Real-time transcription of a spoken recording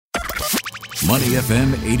Money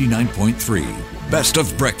FM 89.3. Best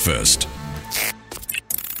of breakfast.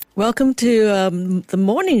 Welcome to the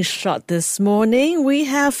morning shot this morning. We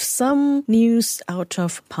have some news out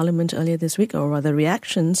of Parliament earlier this week, or rather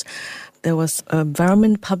reactions. There was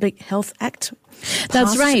Environment Public Health Act.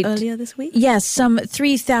 That's right. Earlier this week? Yes, some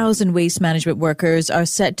 3,000 waste management workers are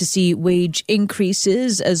set to see wage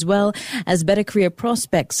increases as well as better career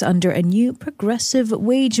prospects under a new progressive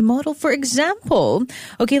wage model. For example,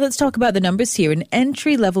 okay, let's talk about the numbers here. An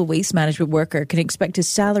entry-level waste management worker can expect his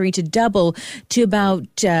salary to double to about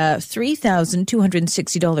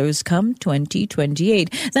 $3,260 come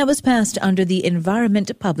 2028. That was passed under the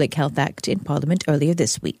Environment Public Health Act in Parliament earlier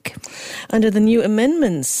this week. Under the new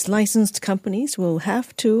amendments, licensed companies will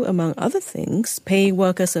have to, among other things, pay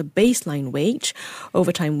workers a baseline wage,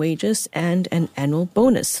 overtime wages, and an annual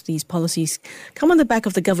bonus. These policies come on the back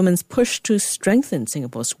of the government's push to strengthen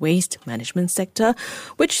Singapore's waste management sector,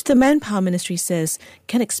 which the Manpower Ministry says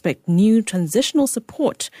can expect new transitional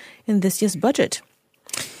support in this year's budget.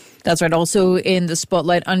 That's right. Also in the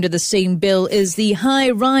spotlight under the same bill is the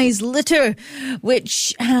high-rise litter,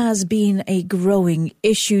 which has been a growing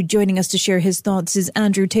issue. Joining us to share his thoughts is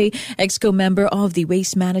Andrew Tay, EXCO member of the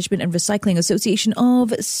Waste Management and Recycling Association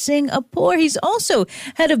of Singapore. He's also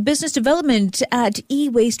head of business development at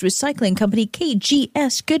e-waste recycling company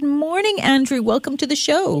KGS. Good morning, Andrew. Welcome to the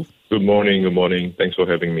show. Good morning. Good morning. Thanks for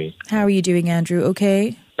having me. How are you doing, Andrew?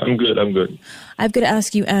 Okay? I'm good. I've got to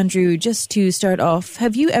ask you, Andrew, just to start off,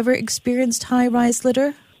 have you ever experienced high-rise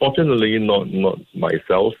litter? Fortunately, not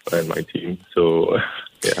myself and my team. So,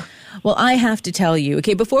 yeah. Well, I have to tell you,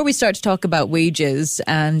 okay, before we start to talk about wages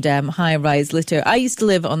and high-rise litter, I used to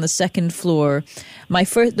live on the second floor.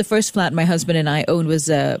 The first flat my husband and I owned was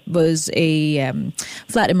a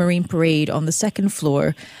flat in Marine Parade on the second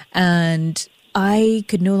floor, and I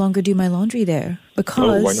could no longer do my laundry there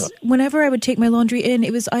because whenever I would take my laundry in,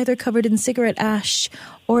 it was either covered in cigarette ash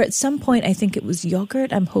or at some point, I think it was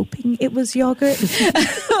yogurt. I'm hoping it was yogurt.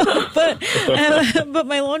 but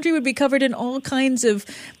my laundry would be covered in all kinds of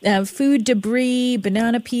food debris,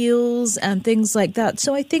 banana peels and things like that.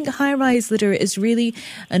 So I think high-rise litter is really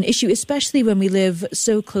an issue, especially when we live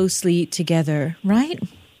so closely together, right?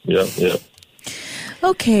 Yeah.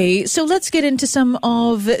 Okay, so let's get into some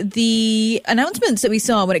of the announcements that we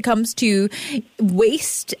saw when it comes to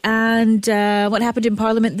waste and what happened in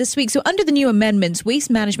Parliament this week. So under the new amendments, waste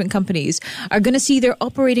management companies are going to see their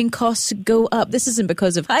operating costs go up. This isn't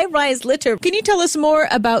because of high-rise litter. Can you tell us more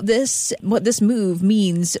about this, what this move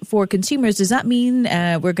means for consumers? Does that mean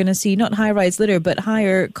we're going to see not high-rise litter, but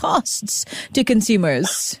higher costs to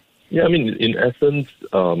consumers? Yeah, I mean, in essence,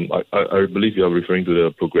 I believe you are referring to the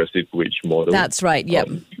progressive wage model. That's right. Yep.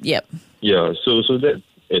 Yeah. So that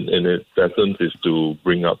in its essence is to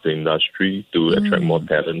bring up the industry, to attract more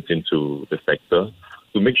talent into the sector,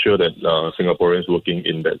 to make sure that Singaporeans working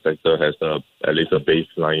in that sector has at least a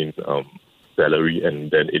baseline salary, and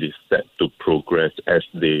then it is set to progress as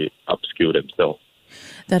they upskill themselves.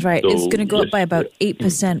 That's right. So, it's going to go up by about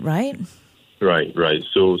 8%, right? Right.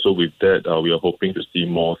 So with that, we are hoping to see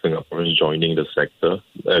more Singaporeans joining the sector,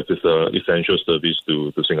 as it's an essential service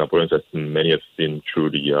to Singaporeans, as many have seen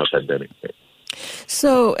through the pandemic.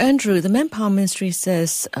 So, Andrew, the Manpower Ministry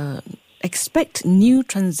says expect new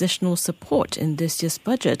transitional support in this year's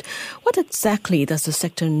budget. What exactly does the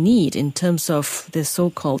sector need in terms of this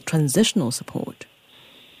so-called transitional support?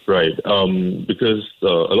 Right, because a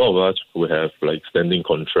lot of us will have standing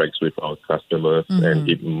contracts with our customers, and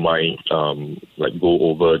it might go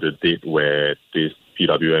over the date where this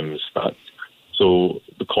PWM starts. So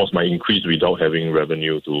the cost might increase without having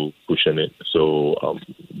revenue to cushion it. So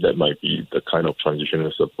that might be the kind of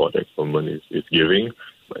transitional support that government is giving,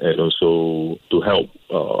 and also to help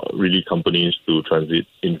really companies to transit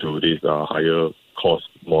into this higher cost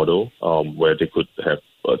model, where they could have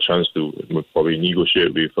a chance to probably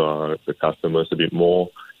negotiate with the customers a bit more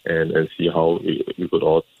and see how we could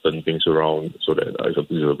all turn things around so that it's a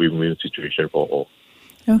win-win situation for all.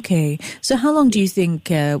 Okay. So how long do you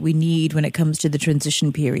think we need when it comes to the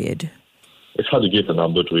transition period? It's hard to give a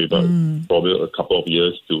number to it, but probably a couple of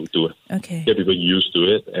years to get people used to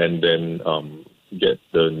it, and then get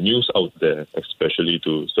the news out there, especially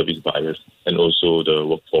to service buyers and also the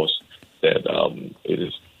workforce, that it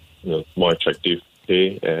is more attractive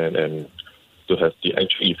pay and to have the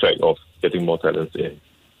actual effect of getting more talents in.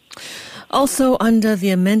 Also, under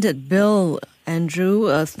the amended bill, Andrew,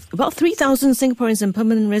 about 3,000 Singaporeans and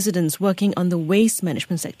permanent residents working on the waste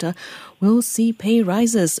management sector will see pay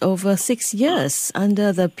rises over 6 years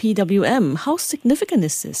under the PWM. How significant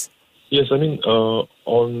is this? Yes, I mean,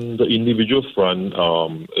 on the individual front,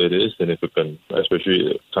 it is significant,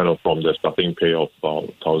 especially kind of from the starting pay of about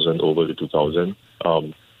 1,000 over to 2,000.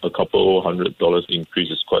 A couple $100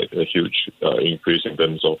 increase is quite a huge increase in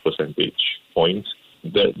terms of percentage points.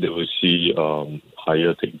 That they will see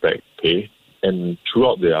higher take-back pay. And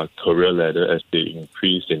throughout their career ladder, as they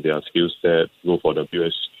increase in their skill set, go for the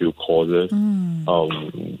WSQ courses,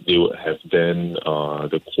 they would have then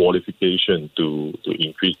the qualification to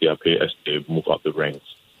increase their pay as they move up the ranks.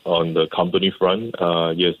 On the company front,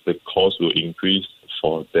 yes, the cost will increase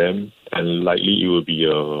for them, and likely it will be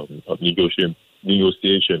a negotiation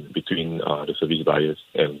between the service buyers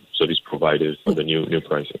and service providers for the new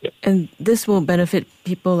pricing. Yeah. And this will benefit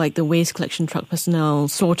people like the waste collection truck personnel,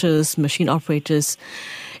 sorters, machine operators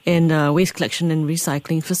in waste collection and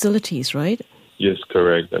recycling facilities, right? Yes,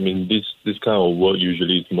 correct. I mean, this kind of work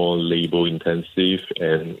usually is more labor intensive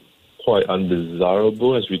and quite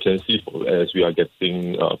undesirable, as we can see, as we are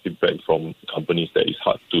getting feedback from companies that it's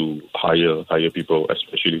hard to hire people,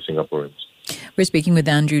 especially Singaporeans. We're speaking with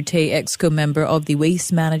Andrew Tay, ex-co-member of the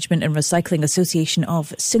Waste Management and Recycling Association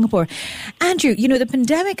of Singapore. Andrew, you know, the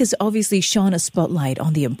pandemic has obviously shone a spotlight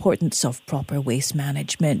on the importance of proper waste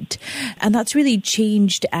management. And that's really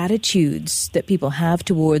changed attitudes that people have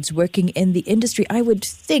towards working in the industry, I would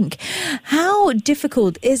think. How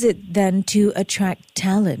difficult is it then to attract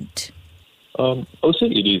talent? I would say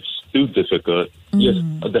it is still difficult. Yes,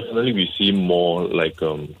 definitely we see more like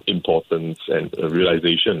importance and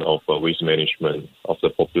realization of waste management of the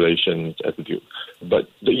population's attitude. But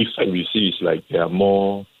the effect we see is like there are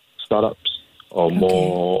more startups or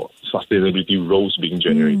more sustainability roles being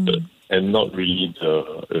generated, and not really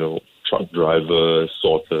the truck drivers,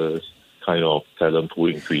 sorters kind of talent pool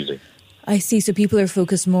increasing. I see. So people are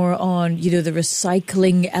focused more on, the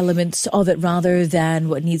recycling elements of it rather than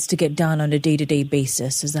what needs to get done on a day-to-day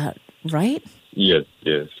basis. Is that right? Yes.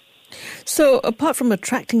 So apart from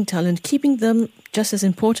attracting talent, keeping them just as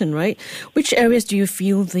important, right? Which areas do you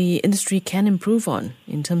feel the industry can improve on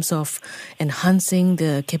in terms of enhancing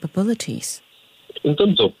the capabilities? In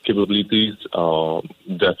terms of capabilities,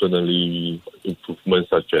 definitely improvements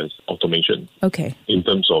such as automation. Okay. In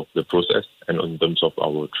terms of the process and in terms of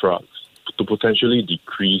our trucks, to potentially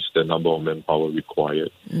decrease the number of manpower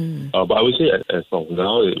required. But I would say as of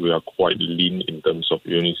now, we are quite lean in terms of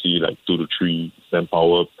you only see like 2 to 3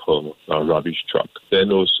 manpower per rubbish truck.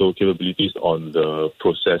 Then also capabilities on the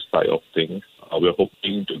process side of things. We're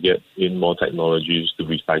hoping to get in more technologies to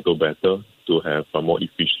recycle better, to have more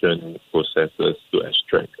efficient processes to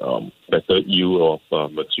extract better yield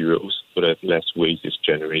of materials so that less waste is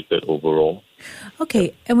generated overall.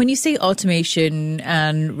 Okay, and when you say automation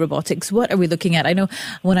and robotics, what are we looking at? I know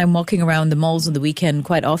when I'm walking around the malls on the weekend,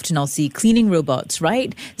 quite often I'll see cleaning robots,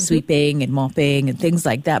 right? Sweeping and mopping and things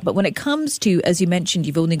like that. But when it comes to, as you mentioned,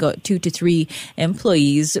 you've only got 2 to 3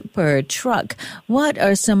 employees per truck. What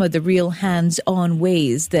are some of the real hands-on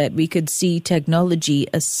ways that we could see technology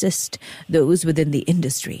assist those within the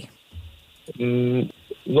industry?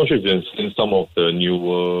 Not sure if you've seen some of the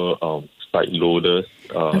newer side loaders.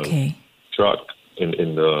 Truck in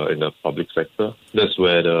the public sector. That's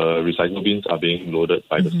where the recycle bins are being loaded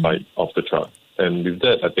by the side of the truck. And with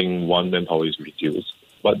that, I think one manpower is reduced.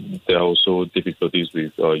 But there are also difficulties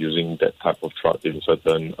with using that type of truck in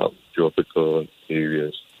certain geographical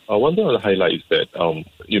areas. One thing I want to highlight is that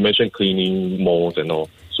you mentioned cleaning malls and all.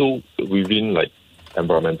 So within like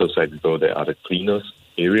environmental sector, there are the cleaners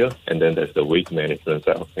area, and then there's the waste management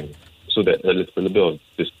side of things. So that there's a little bit of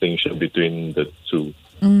distinction between the two.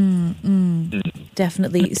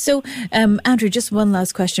 Definitely. So, Andrew, just one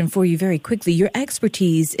last question for you very quickly. Your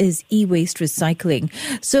expertise is e-waste recycling.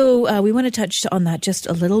 So we want to touch on that just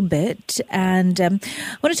a little bit. And I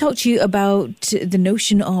want to talk to you about the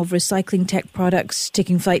notion of recycling tech products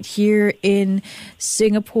taking flight here in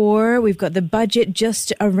Singapore. We've got the budget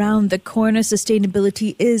just around the corner.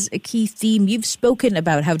 Sustainability is a key theme. You've spoken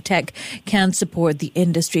about how tech can support the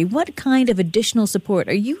industry. What kind of additional support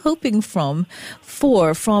are you hoping from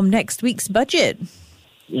next week's budget?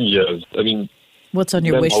 Yes, I mean, what's on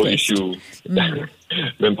your wish list?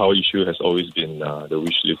 Manpower issue has always been the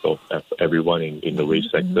wish list of everyone in the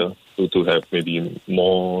waste sector. So to have maybe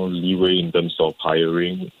more leeway in terms of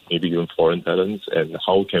hiring, maybe even foreign talents, and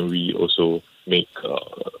how can we also make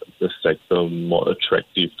the sector more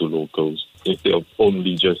attractive to locals instead of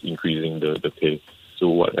only just increasing the pay. So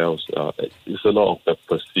what else? It's a lot of the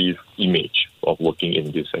perceived image of working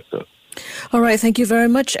in this sector. All right. Thank you very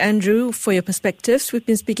much, Andrew, for your perspectives. We've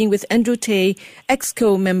been speaking with Andrew Tay,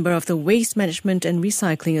 ex-co member of the Waste Management and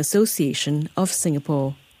Recycling Association of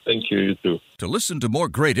Singapore. Thank you, you too. To listen to more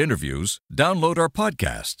great interviews, download our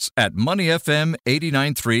podcasts at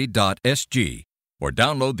moneyfm893.sg or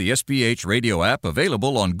download the SPH radio app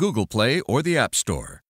available on Google Play or the App Store.